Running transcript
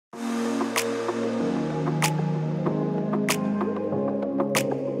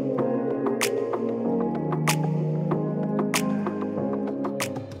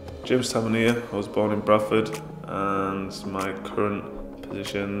James Tavernier. I was born in Bradford and my current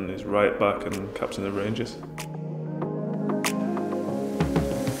position is right back and captain of Rangers.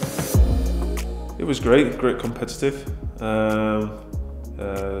 It was great competitive. I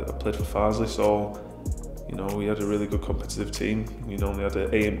played for Farsley, so we had a really good competitive team. You normally had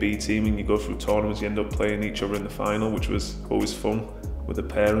an A and B team, and you go through tournaments, you end up playing each other in the final, which was always fun with the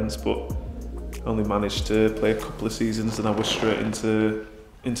parents. But I only managed to play a couple of seasons, and I was straight into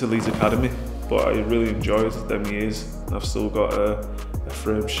Leeds Academy. But I really enjoyed them years. I've still got a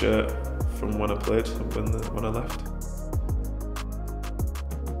framed shirt from when I played and when I left.